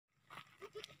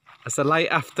As the late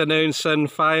afternoon sun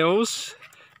fails,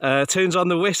 Toon's on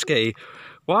the whiskey.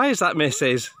 Why is that,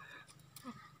 Mrs?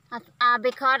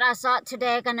 Because I thought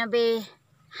today gonna be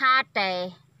hard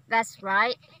day. That's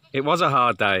right. It was a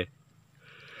hard day.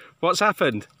 What's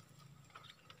happened?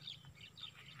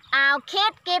 Our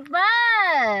kid gave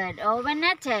birth,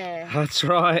 Owenetta. That's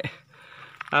right.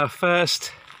 Our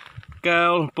first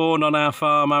girl born on our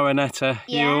farm, Owenetta.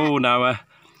 Yeah. You all know her.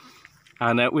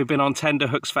 And we've been on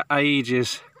tenterhooks for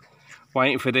ages,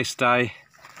 waiting for this day.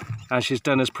 And she's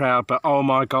done us proud. But oh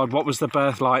my God, what was the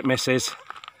birth like, Mrs?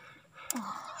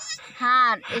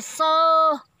 Hard. It's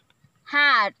so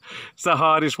hard. It's the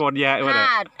hardest one yet, wasn't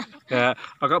Hard. it? Yeah,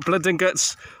 I got blood and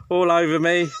guts all over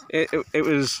me. It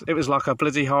was like a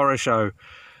bloody horror show.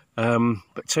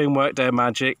 But Toon worked their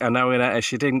magic, and Owenetta,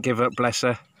 she didn't give up, bless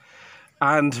her.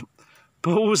 And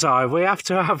Bullseye, we have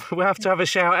to have a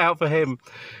shout out for him,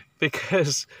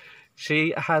 because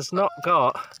she has not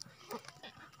got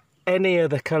any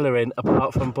of the colouring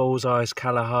apart from Bullseye's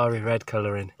Kalahari red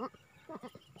colouring.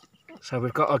 So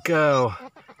we've got a girl,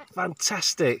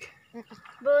 fantastic.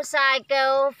 Bullseye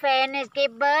girlfriend is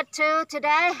give birth to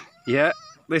today. Yeah,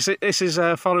 this is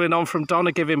following on from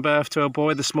Donna giving birth to a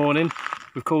boy this morning.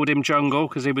 We've called him Jungle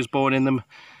because he was born in the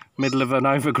middle of an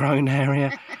overgrown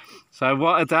area. So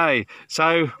what a day.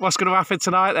 So what's going to happen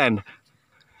tonight then?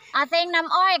 I think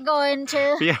Namoy going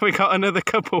to. Yeah, we got another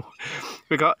couple.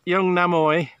 We got young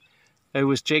Namoy, who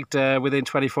was jigged within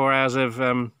 24 hours of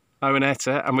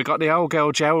Owenetta, and we got the old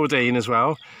girl Geraldine as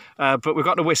well. But we've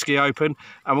got the whiskey open,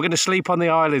 and we're going to sleep on the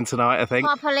island tonight, I think.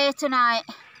 Properly tonight.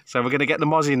 So we're going to get the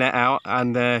mozzie net out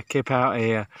and kip out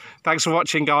here. Thanks for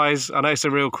watching, guys. I know it's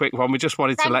a real quick one. We just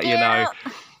wanted to let you know.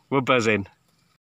 We're buzzing.